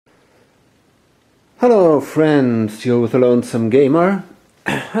Hello friends, you're with the Lonesome Gamer,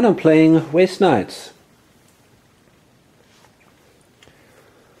 and I'm playing Waste Knights.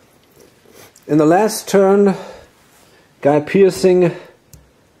 In the last turn, Guy Piercing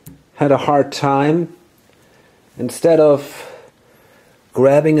had a hard time. Instead of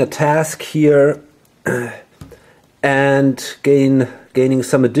grabbing a task here and gaining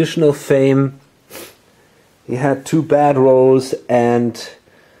some additional fame, he had two bad rolls and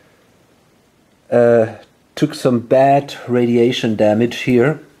took some bad radiation damage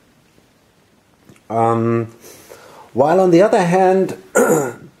here. While on the other hand,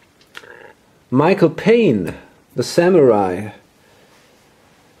 Michael Payne, the samurai,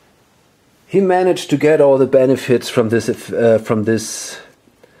 he managed to get all the benefits from this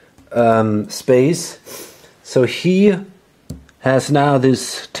space. So he has now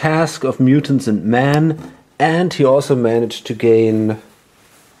this task of mutants and man, and he also managed to gain,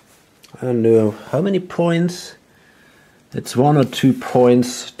 I don't know how many points. It's 1 or 2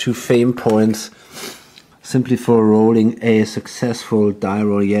 points, 2 fame points, simply for rolling a successful die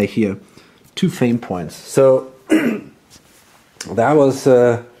roll. Yeah, here, 2 fame points. So that was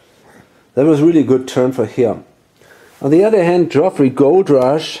really a good turn for him. On the other hand, Geoffrey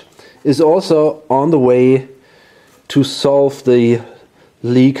Goldrush is also on the way to solve the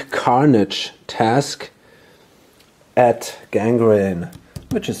League Carnage task at Gangrene,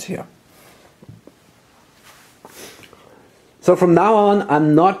 which is here. So from now on,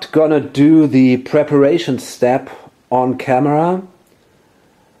 I'm not gonna do the preparation step on camera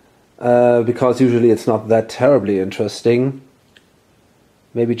because usually it's not that terribly interesting.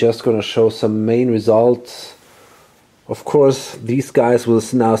 Maybe just gonna show some main results. Of course, these guys will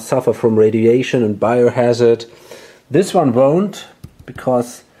now suffer from radiation and biohazard. This one won't,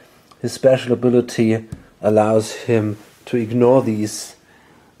 because his special ability allows him to ignore these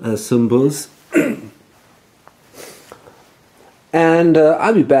symbols. And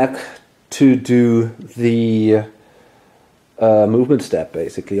I'll be back to do the movement step,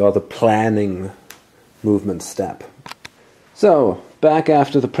 basically, or the planning movement step. So, back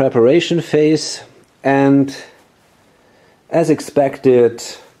after the preparation phase, and as expected,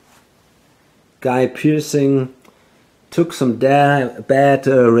 Guy Piercing took some bad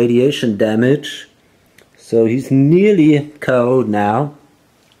radiation damage, so he's nearly KO'd now,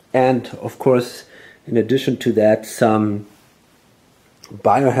 and of course, in addition to that, some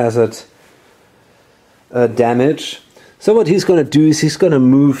biohazard damage. So what he's going to do is he's going to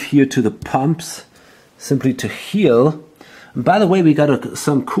move here to the pumps, simply to heal. And by the way, we got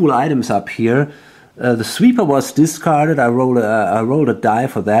some cool items up here. The sweeper was discarded. I rolled a die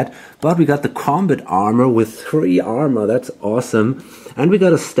for that. But we got the combat armor with 3 armor. That's awesome. And we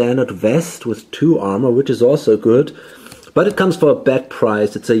got a standard vest with 2 armor, which is also good. But it comes for a bad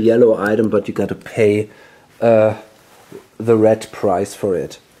price. It's a yellow item, but you got to pay the red price for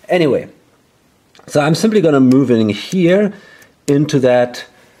it. Anyway, so I'm simply going to move in here into that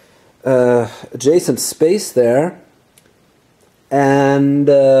adjacent space there. And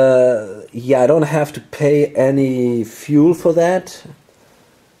yeah, I don't have to pay any fuel for that,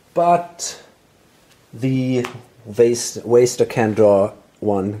 but the waster can draw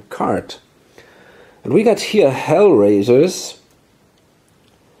 1 card. And we got here Hellraisers,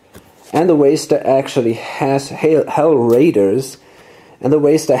 and the waster actually has Hell Raiders, and the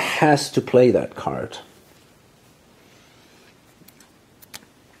waster has to play that card.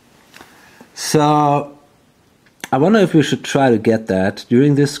 So I wonder if we should try to get that.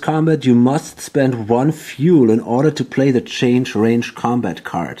 During this combat, you must spend 1 fuel in order to play the change range combat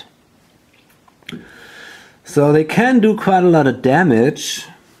card. So they can do quite a lot of damage,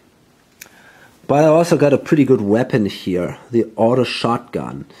 but I also got a pretty good weapon here, the auto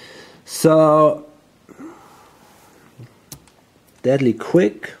shotgun. So deadly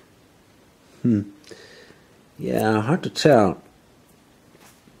quick. Yeah, hard to tell.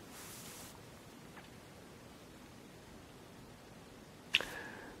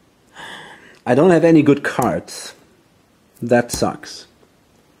 I don't have any good cards. That sucks.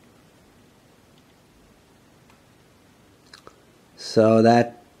 So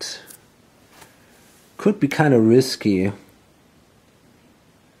that could be kind of risky.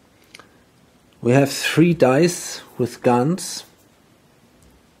 We have 3 dice with guns.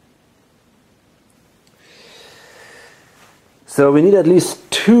 So we need at least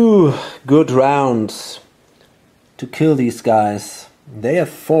 2 good rounds to kill these guys. They have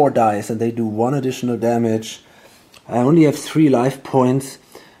 4 dice and they do 1 additional damage. I only have 3 life points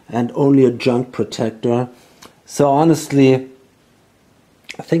and only a junk protector. So honestly,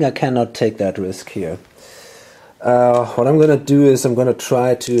 I think I cannot take that risk here. What I'm going to do is I'm going to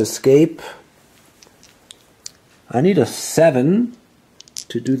try to escape I need a 7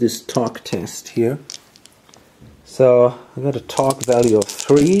 to do this talk test here. So I got a talk value of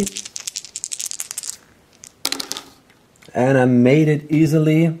 3. And I made it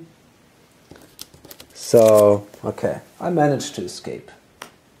easily. So, okay, I managed to escape.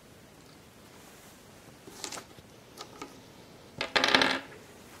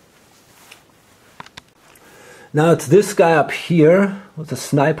 Now it's this guy up here with a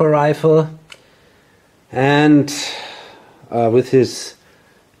sniper rifle and with his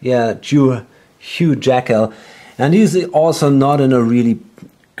Hugh Jackal, and he's also not in a really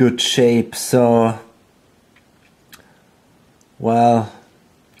good shape, so well,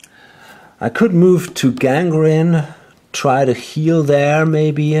 I could move to Gangrene, try to heal there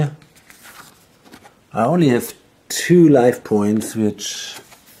maybe. I only have 2 life points, which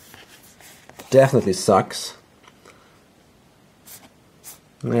definitely sucks.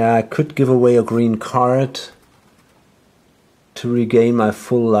 Yeah, I could give away a green card to regain my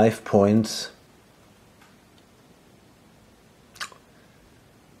full life points.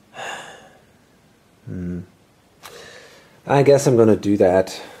 I guess I'm gonna do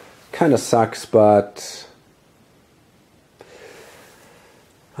that. Kinda sucks, but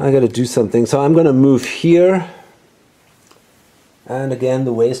I gotta do something. So I'm gonna move here. And again,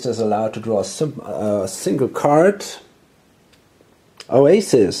 the waster is allowed to draw a single card.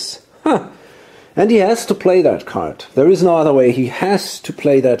 Oasis. Huh. And he has to play that card. There is no other way. He has to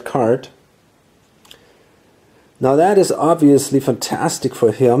play that card. Now that is obviously fantastic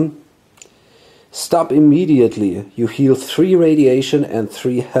for him. Stop immediately. You heal 3 radiation and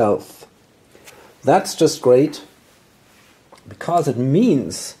 3 health. That's just great. Because it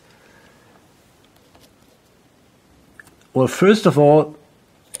means... Well, first of all,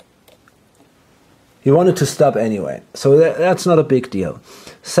 he wanted to stop anyway, so that's not a big deal.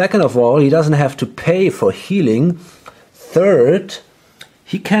 Second of all, he doesn't have to pay for healing. Third,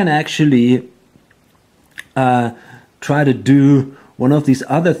 he can actually try to do one of these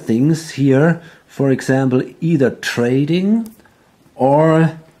other things here. For example, either trading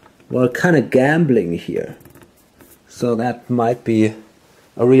or, well, kind of gambling here. So that might be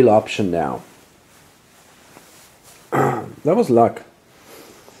a real option now. That was luck.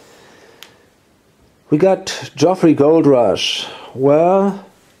 We got Joffrey Goldrush. Well,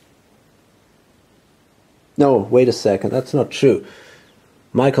 no, wait a second, that's not true.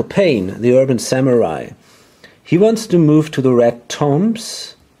 Michael Payne, the Urban Samurai. He wants to move to the Red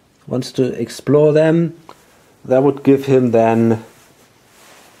Tombs, wants to explore them. That would give him then,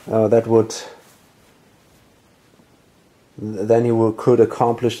 then he could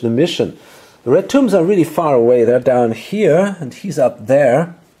accomplish the mission. The Red Tombs are really far away. They're down here, and he's up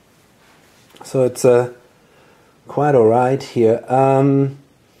there. So it's quite alright here.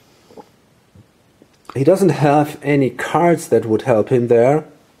 He doesn't have any cards that would help him there.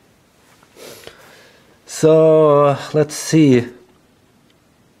 So let's see.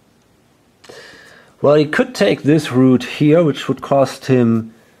 Well, he could take this route here, which would cost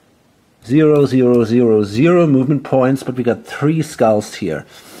him 0, 0, 0, 0 movement points, but we got 3 skulls here.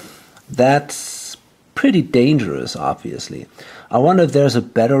 That's pretty dangerous, obviously. I wonder if there's a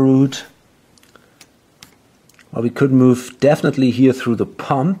better route. Well, we could move definitely here through the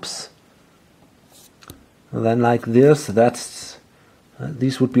pumps. And then like this, that's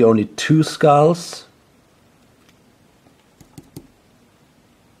these would be only 2 skulls.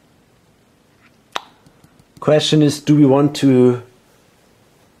 Question is, do we want to...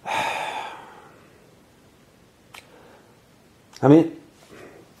 I mean,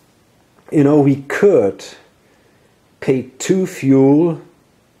 you know, we could pay 2 fuel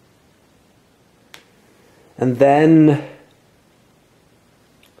and then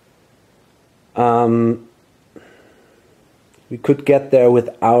we could get there with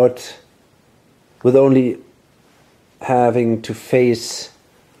only having to face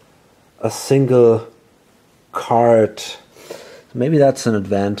a single card. Maybe that's an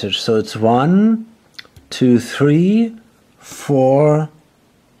advantage. So it's 1, 2, 3, 4,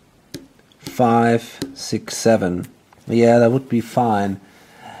 5, 6, 7. Yeah, that would be fine.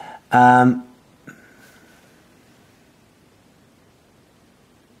 I'm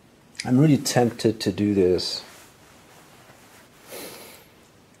really tempted to do this.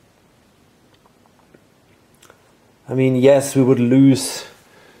 I mean, yes, we would lose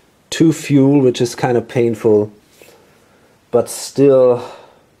 2 fuel, which is kind of painful, but still,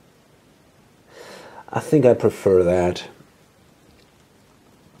 I think I prefer that.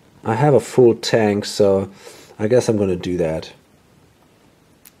 I have a full tank, so I guess I'm going to do that.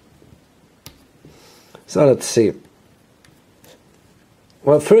 So let's see.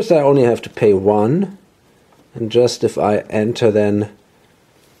 Well, first I only have to pay 1, And just if I enter then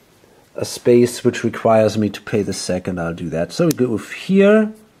a space which requires me to pay the second, I'll do that. So we go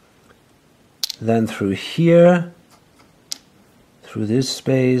here, then through here, through this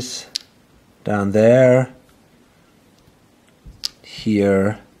space, down there,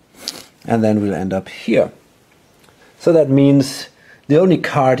 here, and then we'll end up here. So that means the only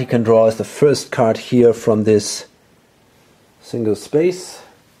card he can draw is the first card here from this single space.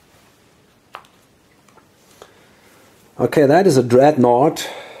 Okay, that is a dreadnought,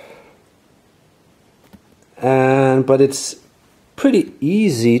 but it's pretty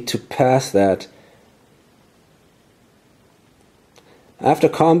easy to pass that. After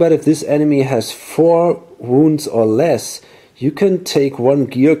combat, if this enemy has 4 wounds or less, you can take 1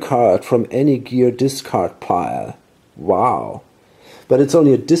 gear card from any gear discard pile. Wow. But it's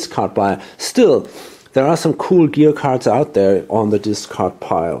only a discard pile. Still, there are some cool gear cards out there on the discard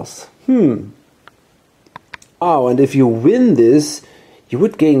piles. Oh, and if you win this, you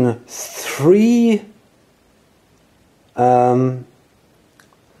would gain 3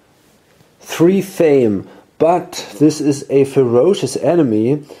 fame. But this is a ferocious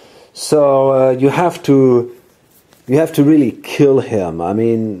enemy, so you have to really kill him. I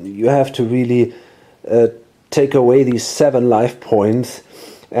mean, you have to really take away these 7 life points,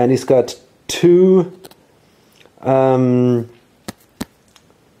 and he's got 2 armor.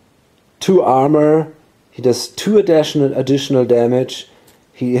 He does 2 additional damage.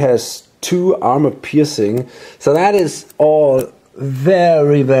 He has 2 armor piercing. So that is all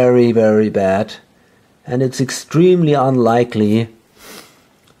very, very, very bad. And it's extremely unlikely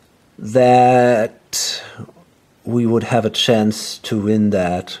that we would have a chance to win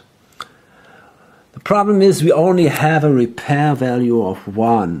that. The problem is we only have a repair value of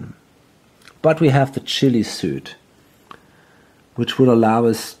 1. But we have the chili suit, which would allow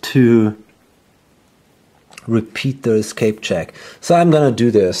us to repeat the escape check. So I'm gonna do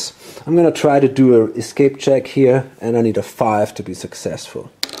this. I'm gonna try to do an escape check here, and I need a 5 to be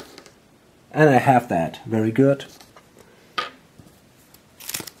successful. And I have that. Very good.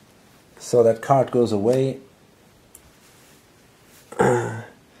 So that card goes away.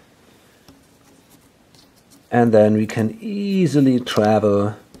 And then we can easily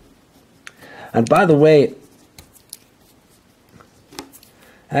travel. And by the way,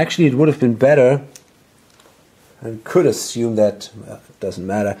 actually it would have been better, and could assume that, well, it doesn't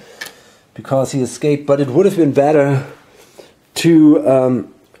matter, because he escaped, but it would have been better to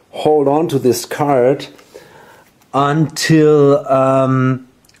hold on to this card until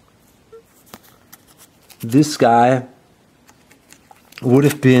this guy would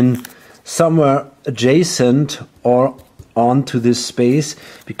have been somewhere adjacent or onto this space,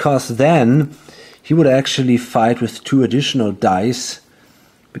 because then he would actually fight with 2 additional dice,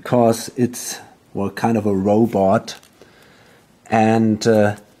 because it's, well, kind of a robot, and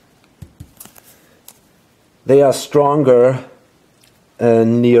they are stronger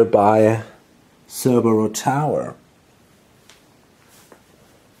nearby Cerberus Tower.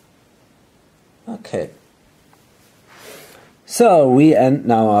 Okay. So we end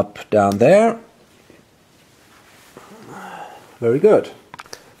now up down there. Very good.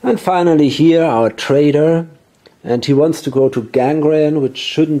 And finally here our trader, and he wants to go to Gangrene, which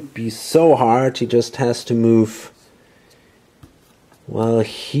shouldn't be so hard. He just has to move, well,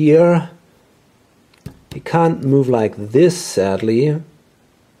 here. He can't move like this, sadly.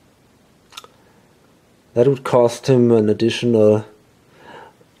 That would cost him an additional,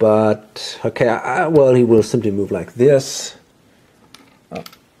 but okay, well, he will simply move like this. Oh,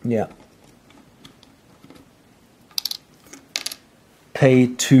 yeah. Pay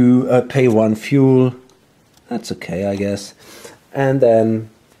 1 fuel. That's okay, I guess. And then,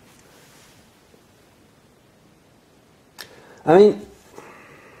 I mean,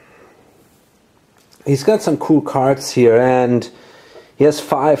 he's got some cool cards here, and he has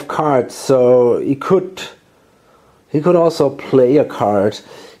 5 cards, so he could also play a card.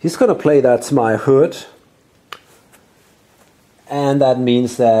 He's gonna play That's My Hood, and that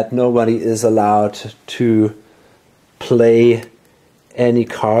means that nobody is allowed to play any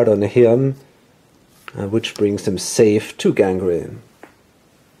card on him, which brings him safe to Gangrene.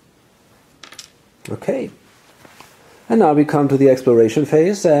 Okay, and now we come to the exploration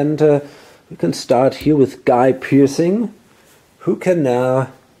phase, and we can start here with Guy Piercing, who can now,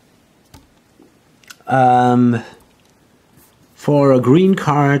 for a green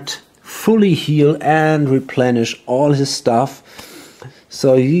card, fully heal and replenish all his stuff.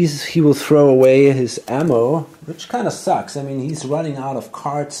 So he will throw away his ammo, which kind of sucks. I mean, he's running out of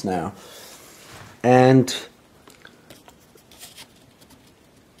cards now. And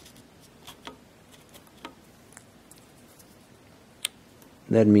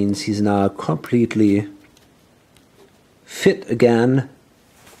That means he's now completely fit again.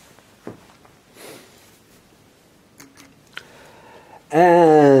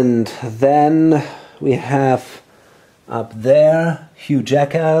 And then we have up there Hugh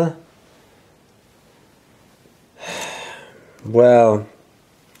Jackal. Well,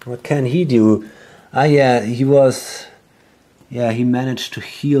 what can he do? Ah, yeah, he managed to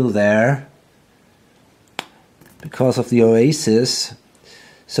heal there because of the oasis.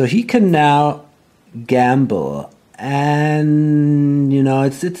 So he can now gamble. And, you know,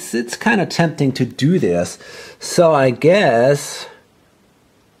 it's kind of tempting to do this. So I guess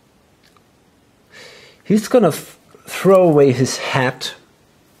he's going to throw away his hat.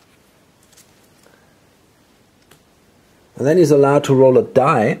 And then he's allowed to roll a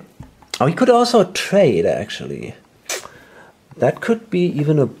die. Oh, he could also trade, actually. That could be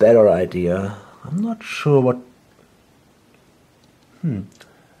even a better idea. I'm not sure what...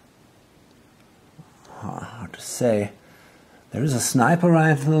 Hard to say. There is a sniper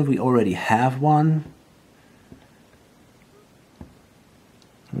rifle. We already have one.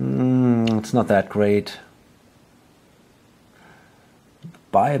 It's not that great. The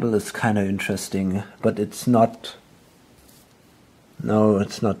Bible is kind of interesting, but it's not... No,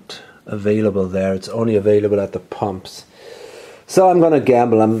 it's not available there. It's only available at the pumps. So I'm gonna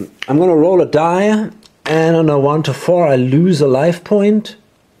gamble. I'm gonna roll a die, and on a 1 to 4 I lose a life point.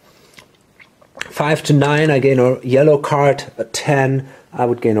 5 to 9 I gain a yellow card. A 10 I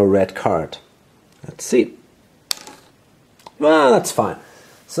would gain a red card. Let's see. Well, that's fine.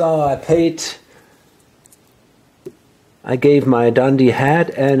 So I gave my Dundee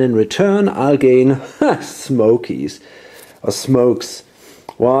hat, and in return I'll gain smokies. Or smokes.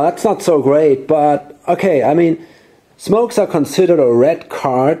 Well, that's not so great, but okay, I mean, smokes are considered a red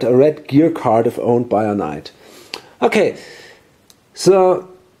card, a red gear card if owned by a knight. Okay, so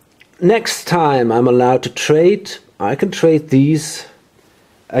next time I'm allowed to trade, I can trade these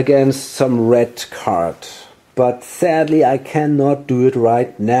against some red card. But sadly, I cannot do it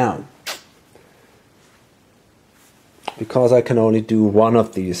right now, because I can only do one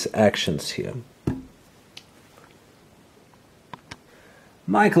of these actions here.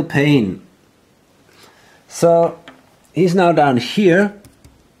 Michael Payne. So he's now down here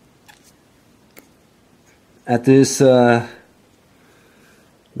at this well,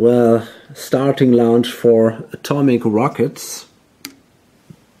 starting lounge for atomic rockets,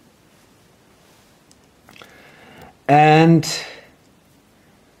 and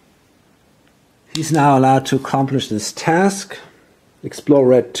he's now allowed to accomplish this task. Explore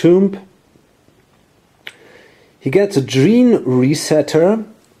Red Tomb. He gets a Gene Resetter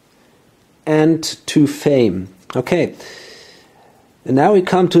and 2 Fame. Okay, and now we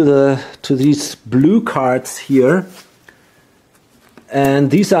come to these blue cards here, and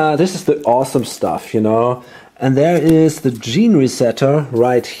this is the awesome stuff, you know. And there is the Gene Resetter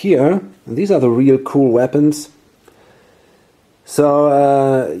right here. And these are the real cool weapons.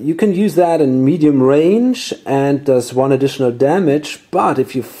 So you can use that in medium range and does 1 additional damage. But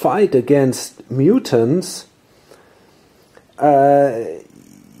if you fight against mutants,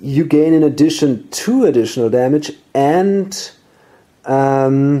 you gain in addition 2 additional damage and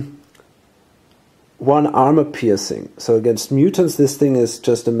 1 armor piercing. So against mutants, this thing is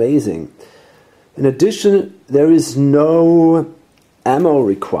just amazing. In addition, there is no ammo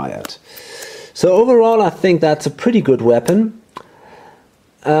required. So overall, I think that's a pretty good weapon.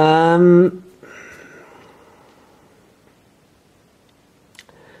 I'm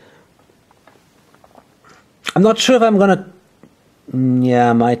not sure if I'm gonna...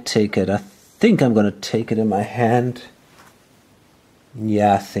 Yeah, I might take it. I think I'm gonna take it in my hand.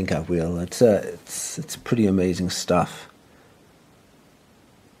 Yeah, I think I will. It's pretty amazing stuff.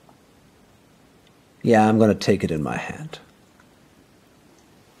 Yeah, I'm gonna take it in my hand.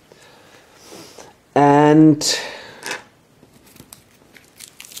 And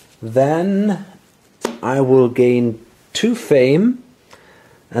then I will gain 2 fame,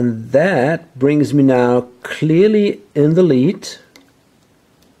 and that brings me now clearly in the lead.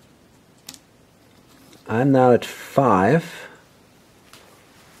 I'm now at 5.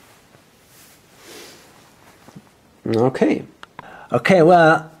 Okay. Okay,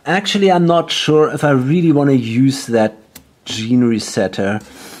 well, actually I'm not sure if I really want to use that Gene Resetter,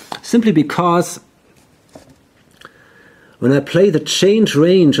 simply because when I play the change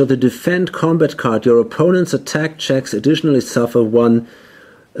range or the defend combat card, your opponent's attack checks additionally suffer 1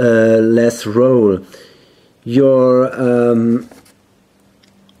 less roll. Your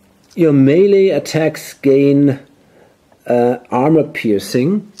melee attacks gain armor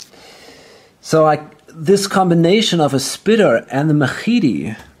piercing. So this combination of a spitter and the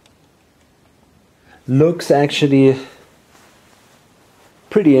machidi looks actually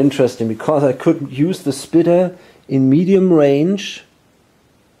pretty interesting, because I could use the spitter in medium range.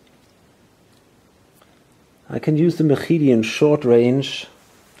 I can use the machidi in short range.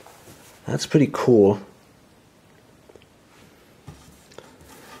 That's pretty cool.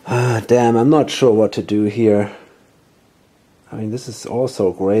 Ah, damn, I'm not sure what to do here. I mean, this is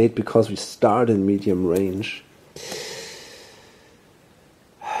also great because we start in medium range.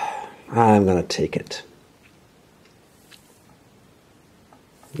 I'm gonna take it.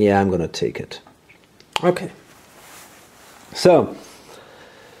 Yeah, I'm gonna take it. Okay. So,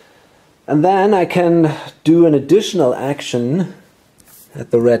 and then I can do an additional action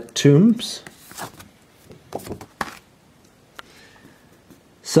at the red tombs.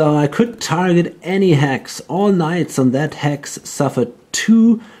 So I could target any hex. All knights on that hex suffer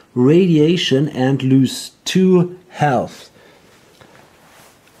 2 radiation and lose 2 health.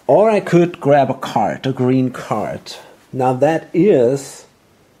 Or I could grab a card, a green card. Now that is...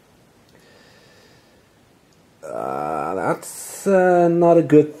 that's not a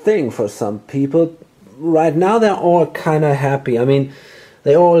good thing for some people. Right now they're all kind of happy. I mean,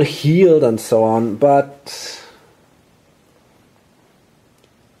 they all healed and so on, but...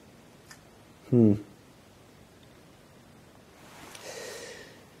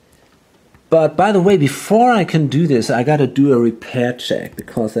 But by the way, before I can do this, I gotta do a repair check,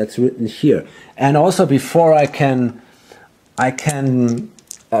 because that's written here. And also before I can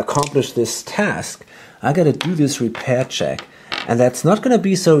accomplish this task, I gotta do this repair check. And that's not gonna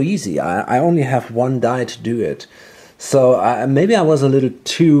be so easy. I only have 1 die to do it. So maybe I was a little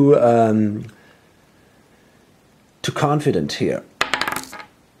too confident here.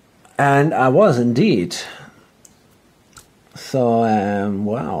 And I was indeed. So,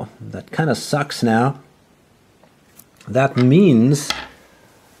 wow, that kind of sucks now. That means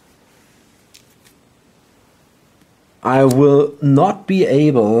I will not be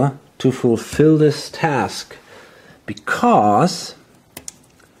able to fulfill this task, because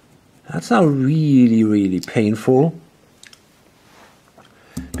that's not really, really painful.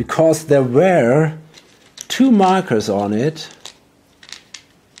 Because there were 2 markers on it.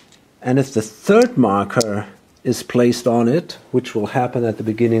 And if the 3rd marker is placed on it, which will happen at the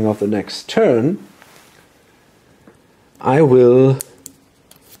beginning of the next turn, I will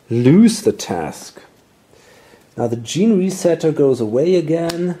lose the task. Now the gene resetter goes away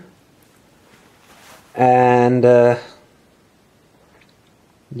again, and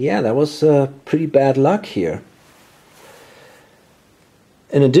yeah, that was pretty bad luck here.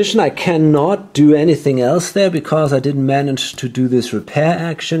 In addition, I cannot do anything else there because I didn't manage to do this repair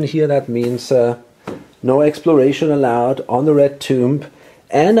action here. That means no exploration allowed on the red tomb,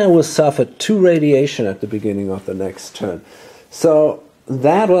 and I will suffer 2 radiation at the beginning of the next turn. So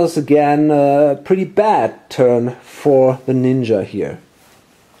that was again a pretty bad turn for the ninja here.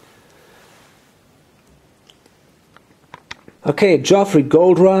 Okay, Joffrey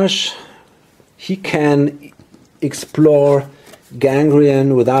Gold Rush. He can explore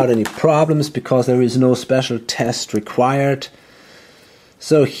Gangrene without any problems because there is no special test required.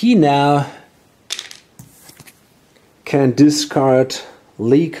 So he now can discard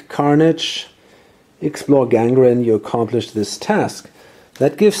Leak Carnage, explore Gangrene. You accomplish this task.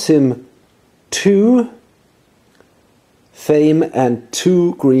 That gives him 2 fame and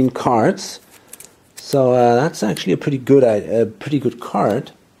 2 green cards. So that's actually a pretty good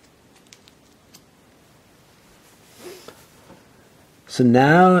card. So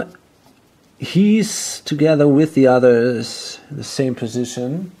now he's together with the others in the same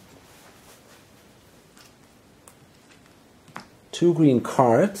position. 2 green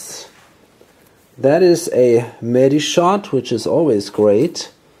cards. That is a Medi-Shot, which is always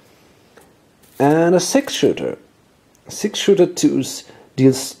great. And a 6-shooter. 6-shooter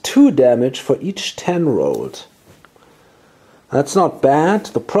deals 2 damage for each 10 rolled. That's not bad.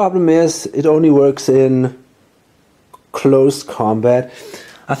 The problem is it only works in close combat.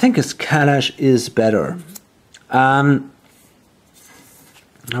 I think his Kalash is better. Now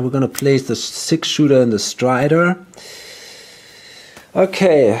we're going to place the 6-shooter in the Strider.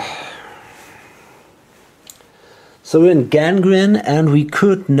 Okay. So we're in Gangrene and we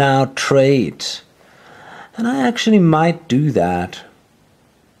could now trade. And I actually might do that.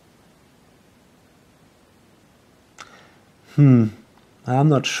 I'm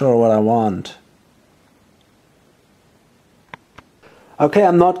not sure what I want. Okay,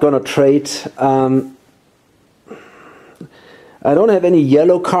 I'm not gonna trade. I don't have any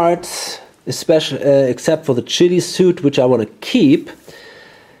yellow cards, especially except for the chili suit, which I want to keep.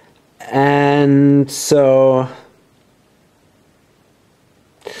 And And so,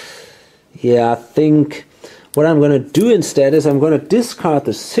 yeah, I think what I'm going to do instead is I'm going to discard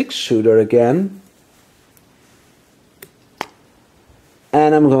the 6-shooter again.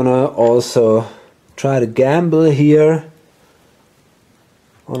 And I'm going to also try to gamble here.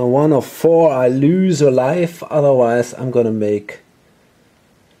 On a 1 or 4 I lose a life, otherwise I'm going to make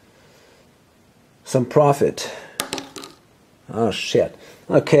some profit. Oh shit.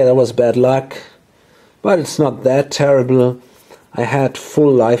 Okay, that was bad luck. But it's not that terrible. I had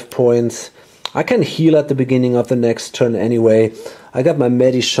full life points. I can heal at the beginning of the next turn anyway. I got my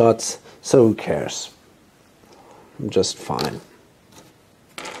medi shots, so who cares? I'm just fine.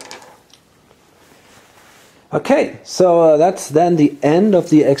 Okay, so that's then the end of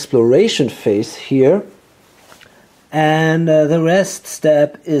the exploration phase here. And the rest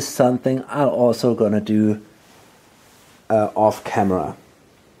step is something I'm also gonna do off camera.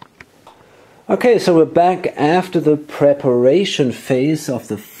 Okay, so we're back after the preparation phase of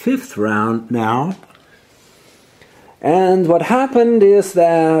the 5th round now. And what happened is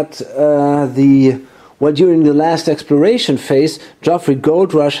that during the last exploration phase, Geoffrey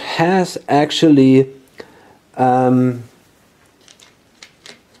Goldrush has actually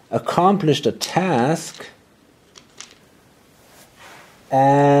accomplished a task,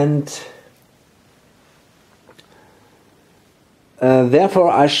 and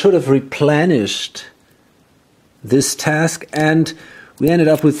therefore I should have replenished this task, and we ended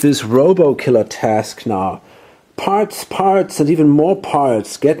up with this robo-killer task now. Parts, parts, and even more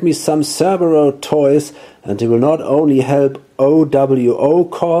parts. Get me some Cerberus toys, and it will not only help OWO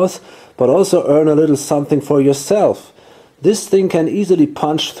cause, but also earn a little something for yourself. This thing can easily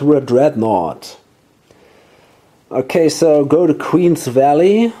punch through a dreadnought. Okay, so go to Queen's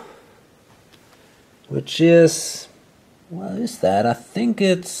Valley, which is, where is that? I think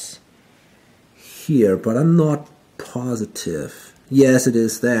it's here, but I'm not positive. Yes, it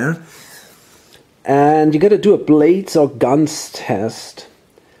is there. And you got to do a blades or guns test.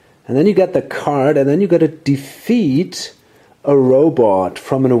 And then you get the card, and then you got to defeat a robot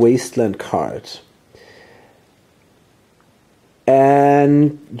from a wasteland card.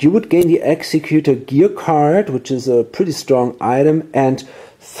 And you would gain the Executor Gear card, which is a pretty strong item, and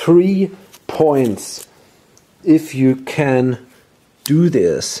 3 points if you can do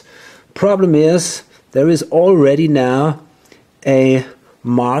this. Problem is, there is already now a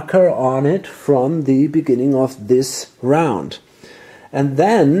marker on it from the beginning of this round. And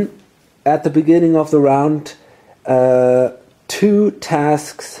then, at the beginning of the round, 2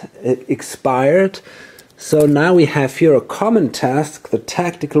 tasks expired. So now we have here a common task, the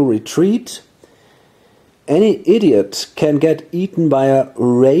Tactical Retreat. Any idiot can get eaten by a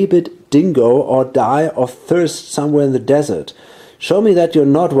rabid dingo or die of thirst somewhere in the desert. Show me that you're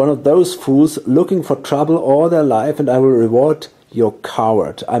not one of those fools looking for trouble all their life, and I will reward your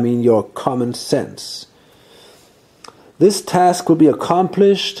your common sense. This task will be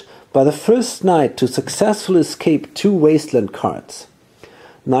accomplished by the first knight to successfully escape 2 wasteland cards.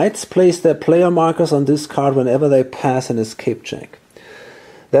 Knights place their player markers on this card whenever they pass an escape check.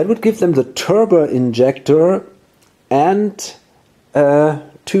 That would give them the Turbo Injector and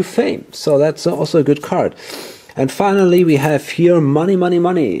 2 fame. So that's also a good card. And finally we have here money, money,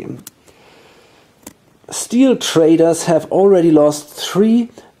 money. Steel traders have already lost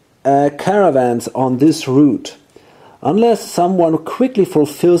 3 caravans on this route. Unless someone quickly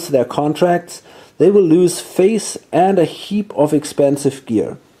fulfills their contracts, they will lose face and a heap of expensive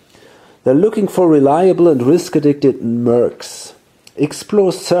gear. They're looking for reliable and risk-addicted mercs.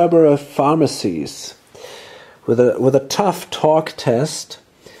 Explore Cerberus pharmacies. With a tough talk test,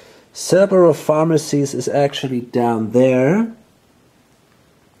 Cerberus pharmacies is actually down there.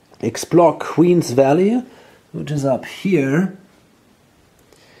 Explore Queen's Valley, which is up here.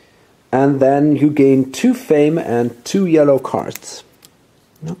 And then you gain 2 fame and 2 yellow cards.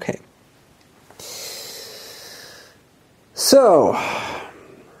 Okay. So,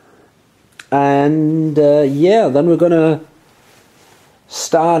 and yeah, then we're gonna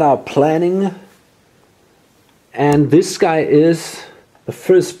start our planning. And this guy is the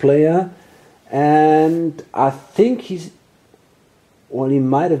first player, and I think he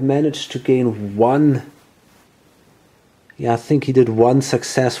might have managed to gain 1. Yeah, I think he did 1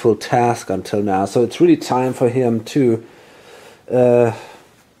 successful task until now. So it's really time for him to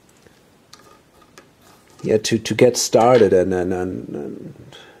to get started and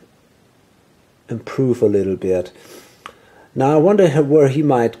improve a little bit. Now I wonder where he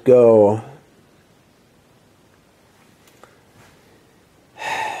might go.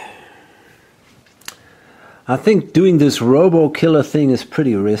 I think doing this robo-killer thing is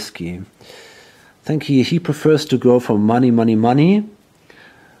pretty risky. I think he prefers to go for money, money, money.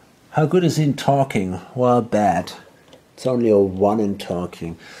 How good is he in talking? Well, bad. It's only a 1 in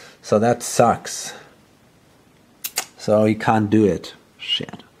talking. So that sucks. So he can't do it.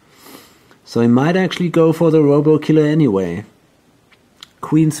 Shit. So he might actually go for the Robo-Killer anyway.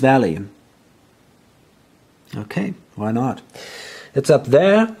 Queen's Valley. Okay, why not? It's up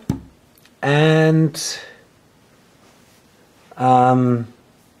there. And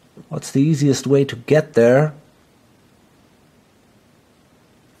what's the easiest way to get there?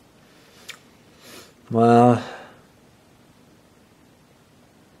 Well,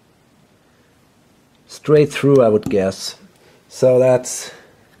 straight through, I would guess. So that's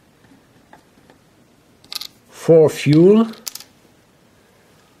 4 fuel.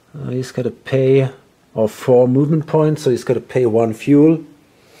 He's got to pay, or 4 movement points, so he's got to pay 1 fuel.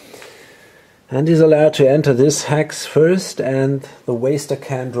 And he's allowed to enter this hex first, and the waster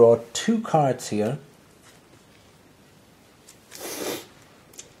can draw 2 cards here.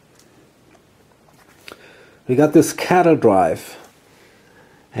 We got this cattle drive.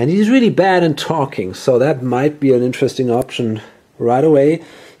 And he's really bad in talking, so that might be an interesting option right away.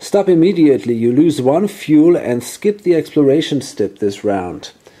 Stop immediately. You lose 1 fuel and skip the exploration step this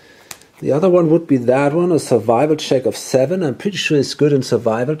round. The other one would be that one, a survival check of 7. I'm pretty sure he's good in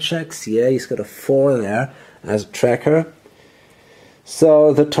survival checks. Yeah, he's got a 4 there as a tracker.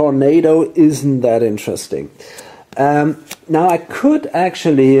 So the tornado isn't that interesting. Now I could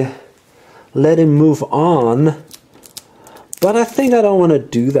actually let him move on, but I think I don't want to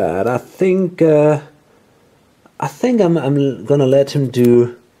do that. I think I'm gonna let him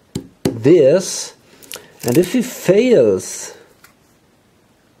do this, and if he fails,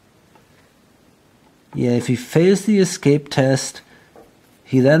 yeah, if he fails the escape test,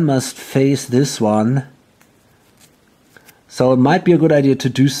 he then must face this one. So it might be a good idea to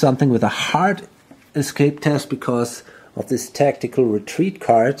do something with a hard escape test because of this tactical retreat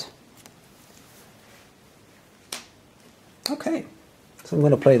card. Okay, so I'm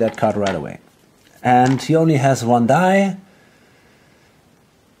going to play that card right away. And he only has 1 die.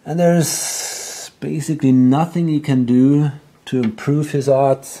 And there's basically nothing he can do to improve his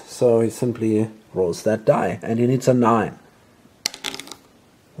odds. So he simply rolls that die. And he needs a 9.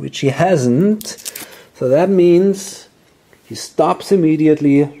 Which he hasn't. So that means he stops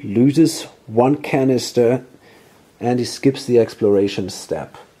immediately, loses 1 canister, and he skips the exploration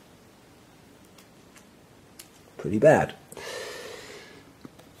step. Pretty bad.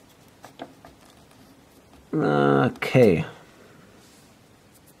 Okay.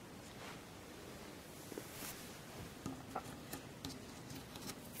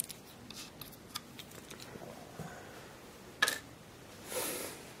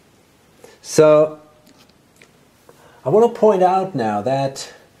 So I want to point out now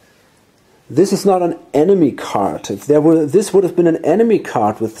that this is not an enemy card. If this would have been an enemy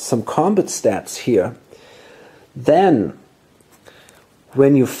card with some combat stats here, then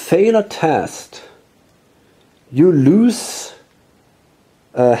when you fail a test, you lose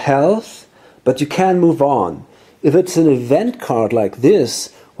health, but you can move on. If it's an event card like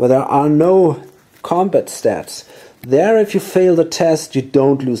this, where there are no combat stats, there if you fail the test, you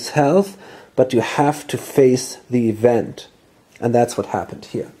don't lose health, but you have to face the event. And that's what happened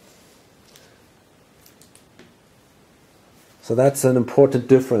here. So that's an important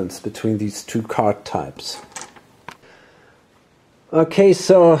difference between these 2 card types. Okay,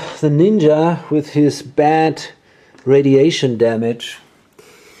 so the ninja with his bad radiation damage,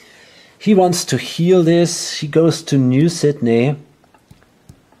 he wants to heal this. He goes to New Sydney,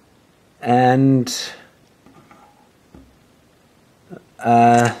 and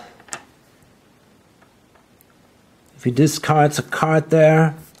if he discards a card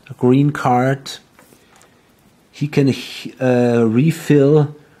there, a green card, he can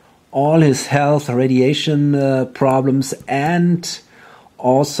refill all his health, radiation problems, and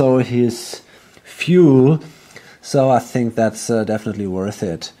also his fuel. So I think that's definitely worth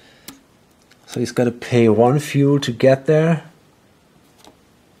it. So he's got to pay 1 fuel to get there.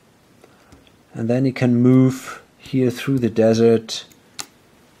 And then he can move here through the desert.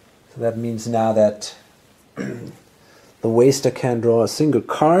 So that means now that the waster can draw a single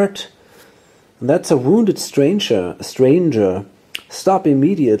card. And that's a wounded stranger. Stop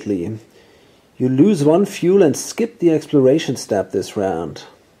immediately. You lose 1 fuel and skip the exploration step this round.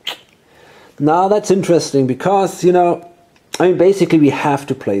 Now that's interesting because, you know, I mean, basically we have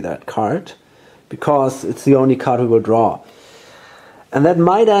to play that card because it's the only card we will draw. And that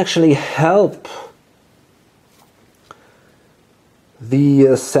might actually help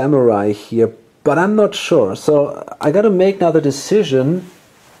the samurai here, but I'm not sure. So I got to make now the decision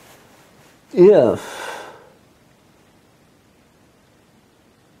if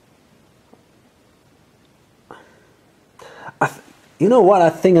you know what, I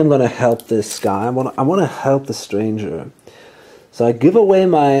think I'm gonna help this guy. I wanna help the stranger. So I give away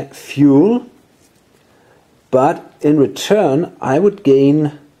my fuel, but in return I would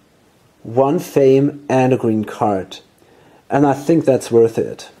gain 1 fame and a green card. And I think that's worth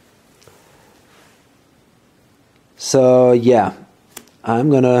it. So yeah, I'm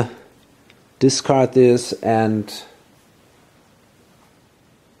gonna discard this, and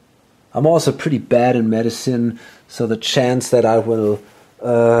I'm also pretty bad in medicine, so the chance that I will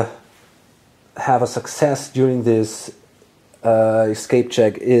have a success during this escape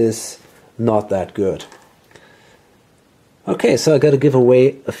check is not that good. Okay, so I gotta give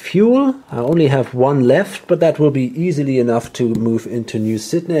away a fuel. I only have 1 left, but that will be easily enough to move into New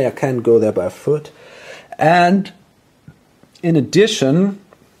Sydney. I can go there by foot. And in addition,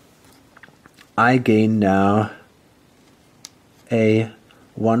 I gain now a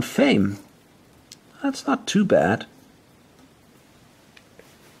 1 fame. That's not too bad.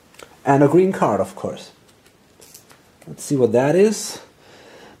 And a green card, of course. Let's see what that is.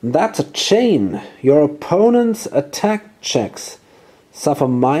 That's a chain. Your opponent's attack checks suffer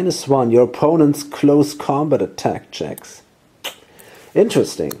 -1. Your opponent's close combat attack checks.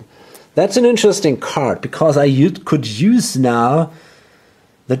 Interesting. That's an interesting card, because I could use now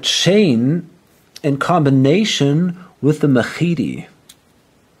the chain in combination with the Machidi.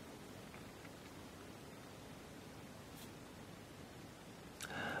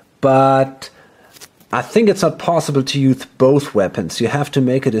 But I think it's not possible to use both weapons. You have to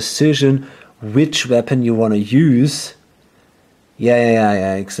make a decision which weapon you want to use.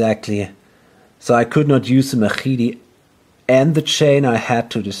 Yeah, exactly. So I could not use the Machidi and the chain. I had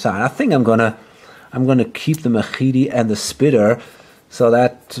to decide. I think I'm gonna keep the Machidi and the Spitter. So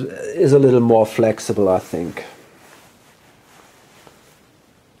that is a little more flexible, I think.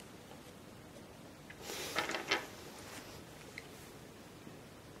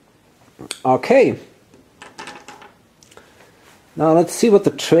 Okay. Now let's see what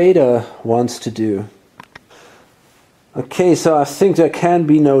the trader wants to do. Okay, so I think there can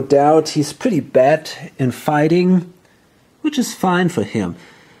be no doubt he's pretty bad in fighting, which is fine for him.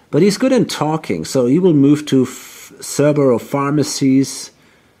 But he's good in talking, so he will move to Cerberus pharmacies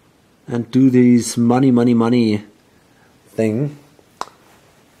and do these money thing.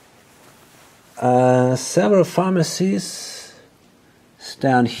 Cerberus pharmacies is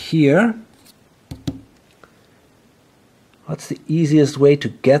down here. What's the easiest way to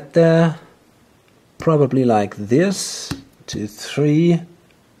get there? Probably like this. 2, 3.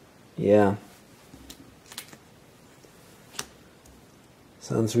 Yeah.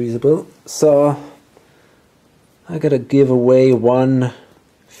 Sounds reasonable. So I gotta give away 1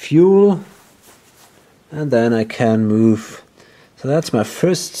 fuel, and then I can move. So that's my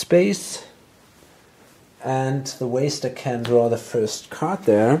first space, and the waster can draw the first card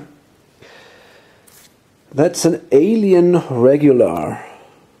there. That's an alien regular.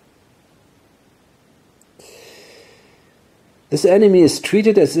 This enemy is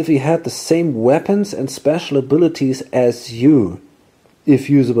treated as if he had the same weapons and special abilities as you, if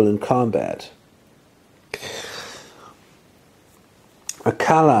usable in combat. A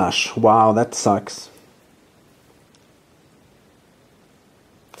Kalash. Wow, that sucks.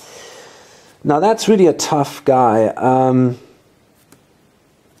 Now that's really a tough guy.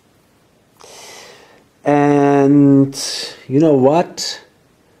 And you know what?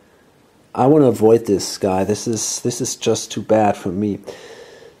 I want to avoid this guy. This is just too bad for me.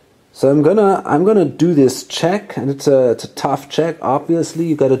 So I'm gonna do this check, and it's a tough check. Obviously,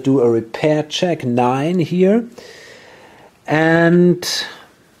 you got to do a repair check 9 here, and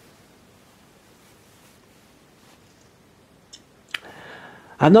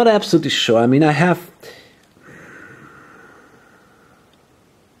I'm not absolutely sure. I mean, I have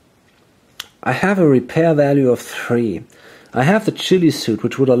a repair value of 3. I have the chili suit,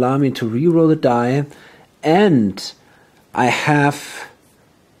 which would allow me to reroll the die, and I have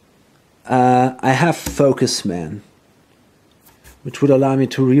Focus Man, which would allow me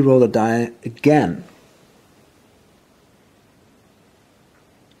to reroll the die again.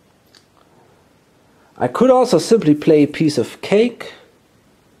 I could also simply play a piece of cake,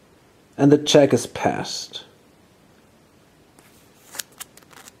 and the check is passed.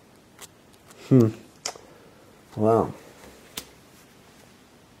 Wow.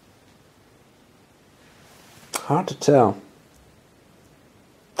 Hard to tell.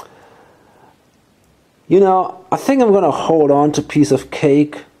 You know, I think I'm going to hold on to piece of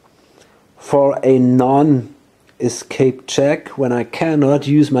cake for a non escape check when I cannot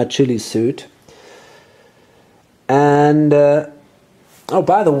use my chili suit. And, oh,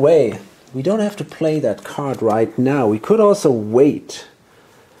 by the way, we don't have to play that card right now. We could also wait.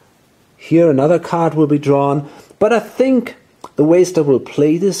 Here another card will be drawn, but I think the waster will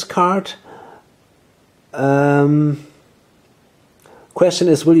play this card. Question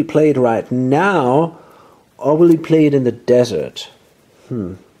is, will he play it right now, or will he play it in the desert?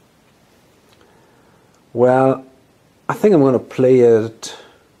 Well, I think I'm going to play it.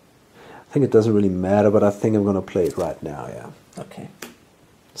 I think it doesn't really matter, but I think I'm going to play it right now, yeah. Okay.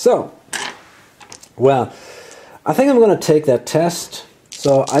 So, well, I think I'm going to take that test.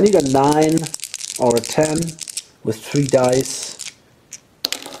 So I need a 9 or a 10 with 3 dice.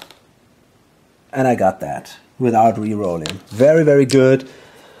 And I got that without re-rolling. Very, very good.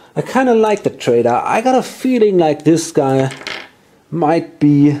 I kind of like the trader. I got a feeling like this guy might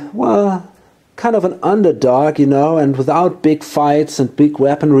be, well, kind of an underdog, you know, and without big fights and big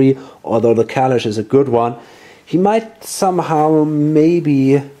weaponry, although the Kalash is a good one, he might somehow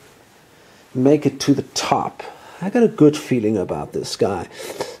maybe make it to the top. I got a good feeling about this guy.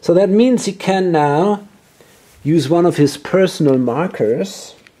 So that means he can now use one of his personal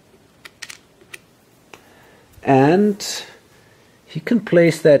markers, and he can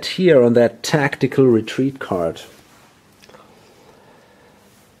place that here on that tactical retreat card.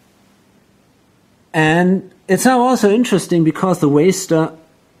 And it's now also interesting because the waster,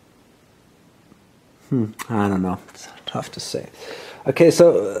 I don't know, it's tough to say. Okay,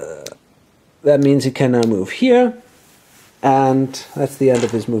 so that means he can now move here, and that's the end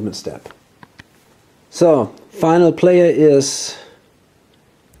of his movement step. So, final player is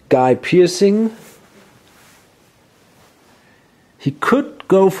Guy Piercing. He could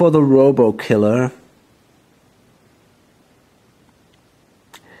go for the Robo Killer.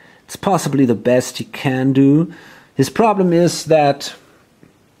 It's possibly the best he can do. His problem is that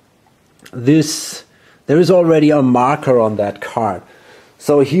there is already a marker on that card.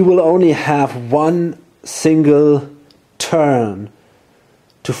 So he will only have one single turn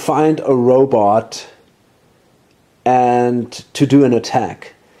to find a robot and to do an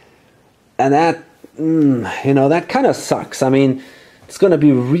attack. And that, you know, that kind of sucks. I mean, it's going to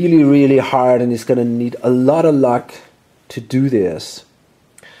be really, really hard, and he's going to need a lot of luck to do this.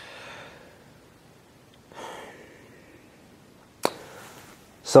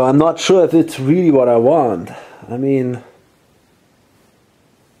 So I'm not sure if it's really what I want. I mean,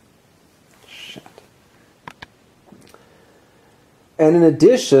 shit. And in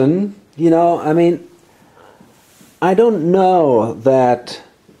addition, you know, I mean, I don't know that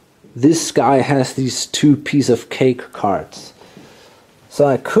this guy has these 2 piece of cake cards. So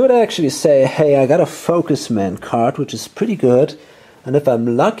I could actually say, hey, I got a Focus Man card, which is pretty good. And if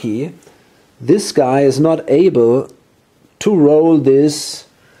I'm lucky, this guy is not able to roll this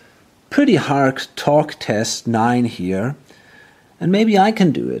pretty hard talk test 9 here, and maybe I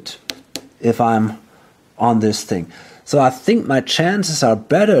can do it if I'm on this thing. So I think my chances are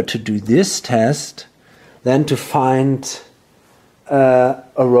better to do this test than to find a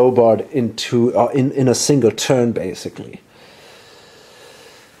robot in a single turn, basically.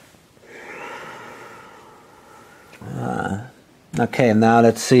 Okay, now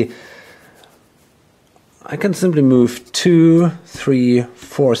let's see. I can simply move 2, 3,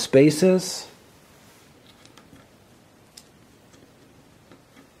 4 spaces.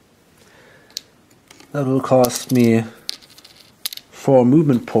 That will cost me 4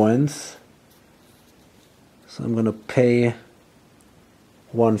 movement points. So I'm going to pay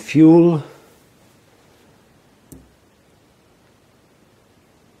 1 fuel.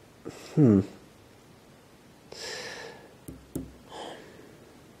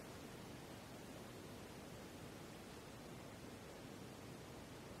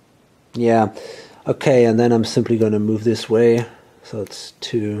 Yeah, okay, and then I'm simply going to move this way, so it's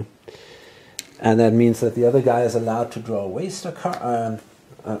 2. And that means that the other guy is allowed to draw a waster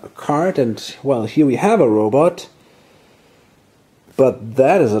card, and, well, here we have a robot. But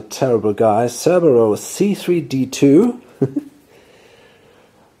that is a terrible guy. Cerberus C3D2.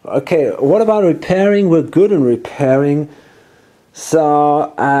 Okay, what about repairing? We're good in repairing.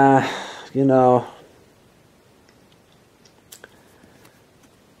 So, you know,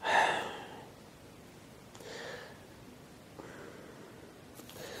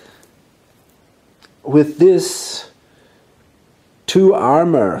 with this 2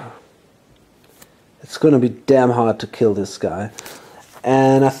 armor, it's going to be damn hard to kill this guy.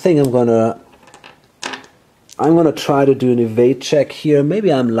 And I think I'm gonna try to do an evade check here.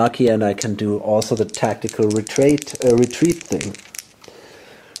 Maybe I'm lucky and I can do also the tactical retreat thing.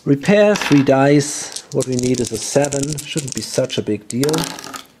 Repair 3 dice. What we need is a 7. Shouldn't be such a big deal.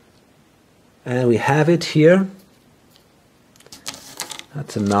 And we have it here.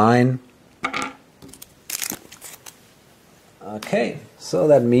 That's a 9. Okay, so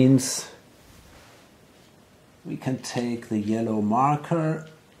that means we can take the yellow marker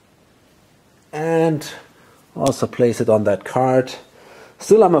and also place it on that card.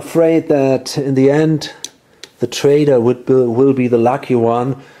 Still, I'm afraid that in the end the trader will be the lucky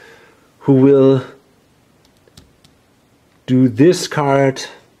one who will do this card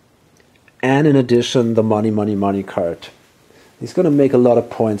and in addition the money, money, money card. He's going to make a lot of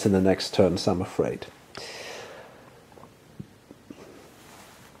points in the next turns, I'm afraid.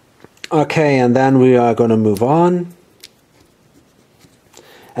 Okay, and then we are going to move on.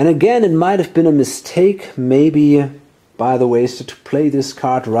 And again, it might have been a mistake, maybe by the waster, to play this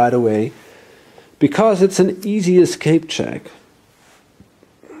card right away, because it's an easy escape check.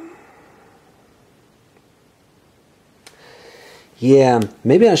 Yeah,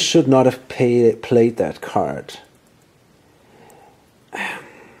 maybe I should not have played that card.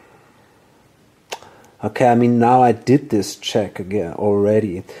 Okay, I mean, now I did this check again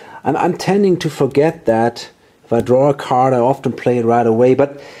already. I'm tending to forget that if I draw a card, I often play it right away.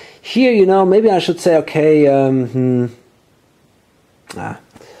 But here, you know, maybe I should say, okay, I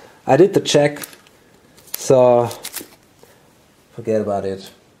did the check, so forget about it.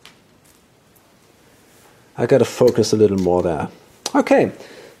 I got to focus a little more there. Okay,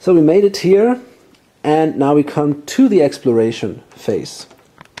 so we made it here, and now we come to the exploration phase.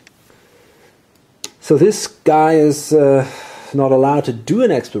 So this guy is not allowed to do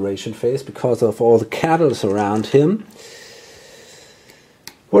an exploration phase because of all the cattle around him.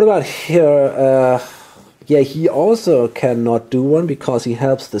 What about here? Yeah, he also cannot do one because he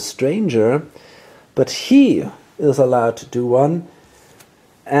helps the stranger, but he is allowed to do one,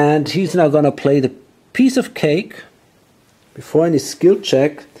 and he's now going to play the piece of cake. Before any skill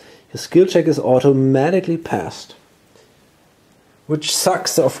check, his skill check is automatically passed, which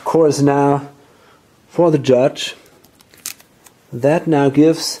sucks, of course, now for the judge. That now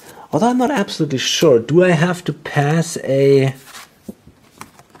gives, although I'm not absolutely sure, do I have to pass a...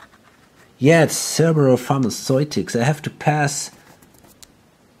 Yeah, it's cerebral pharmaceutics. I have to pass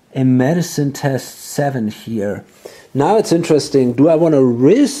a medicine test 7 here. Now it's interesting. Do I want to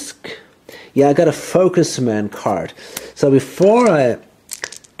risk? Yeah, I got a focus man card. So before I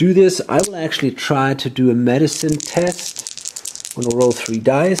do this, I will actually try to do a medicine test. I'm going to roll 3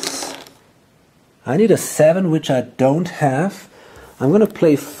 dice. I need a 7, which I don't have. I'm going to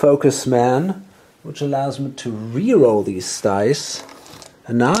play Focus Man, which allows me to re-roll these dice.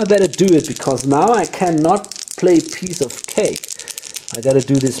 And now I better do it, because now I cannot play Piece of Cake. I got to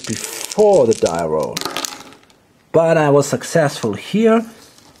do this before the die roll. But I was successful here.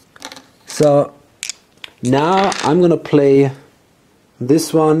 So now I'm going to play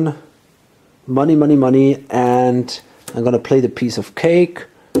this one, money, money, money, and I'm going to play the Piece of Cake.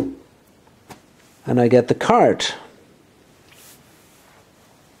 And I get the card.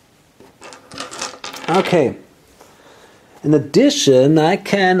 Okay. In addition, I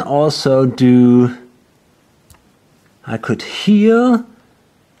can also do, I could heal.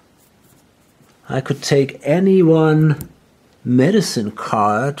 I could take any one medicine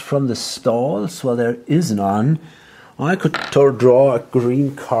card from the stalls, well, there is none. Or I could draw a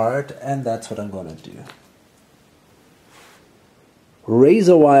green card, and that's what I'm going to do.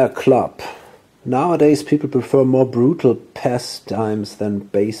 Razor Wire Club. Nowadays, people prefer more brutal pastimes than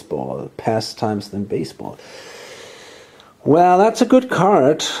baseball. Well, that's a good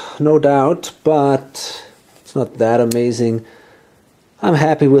card, no doubt, but it's not that amazing. I'm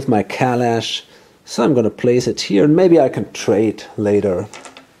happy with my Kalash, so I'm going to place it here, and maybe I can trade later.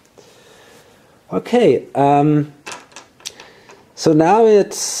 Okay, so now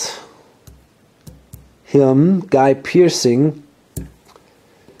it's him, Guy Piercing.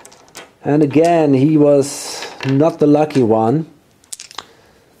 And again, he was not the lucky one.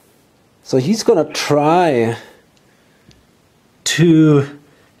 So he's going to try to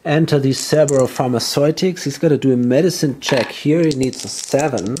enter the cerebral pharmaceutics. He's going to do a medicine check here. He needs a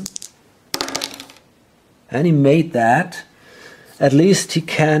 7. And he made that. At least he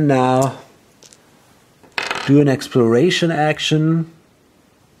can now do an exploration action.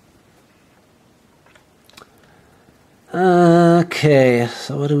 Okay,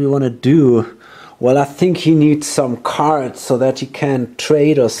 so what do we want to do? Well, I think he needs some cards so that he can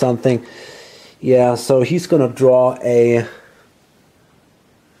trade or something. Yeah, so he's going to draw a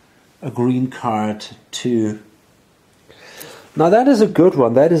green card too. Now that is a good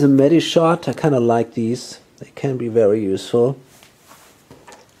one. That is a Medi-Shot. I kind of like these. They can be very useful.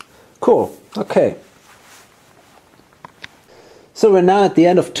 Cool. Okay. So we're now at the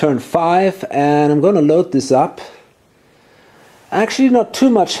end of turn 5, and I'm going to load this up. Actually, not too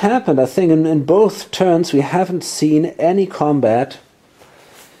much happened. I think in both turns we haven't seen any combat.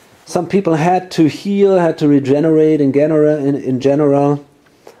 Some people had to heal, had to regenerate in general.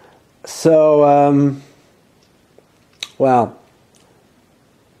 So, well.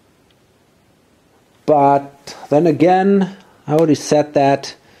 But then again, I already said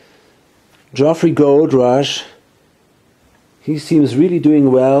that Geoffrey Goldrush, he seems really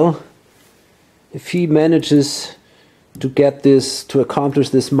doing well. If he manages to get this, to accomplish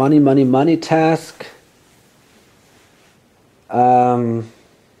this money task,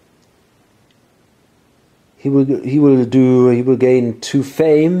 he will gain 2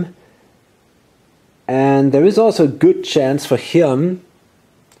 fame, and there is also a good chance for him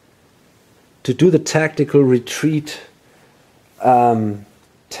to do the tactical retreat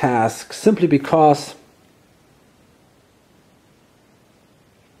task, simply because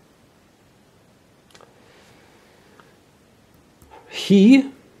he,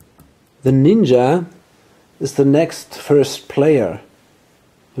 the ninja, is the next first player,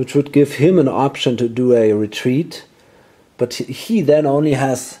 which would give him an option to do a retreat, but he then only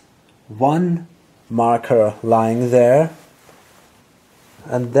has 1 marker lying there,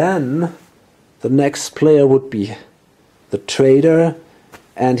 and then the next player would be the trader,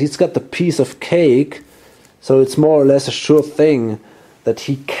 and he's got the piece of cake, so it's more or less a sure thing that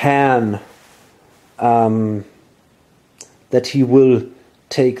he can, that he will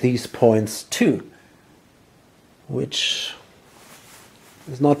take these points too, which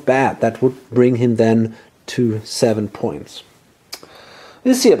is not bad. That would bring him then to 7 points.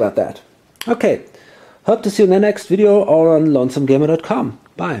 We'll see about that. Okay, hope to see you in the next video or on lonesomegamer.com.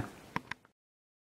 Bye.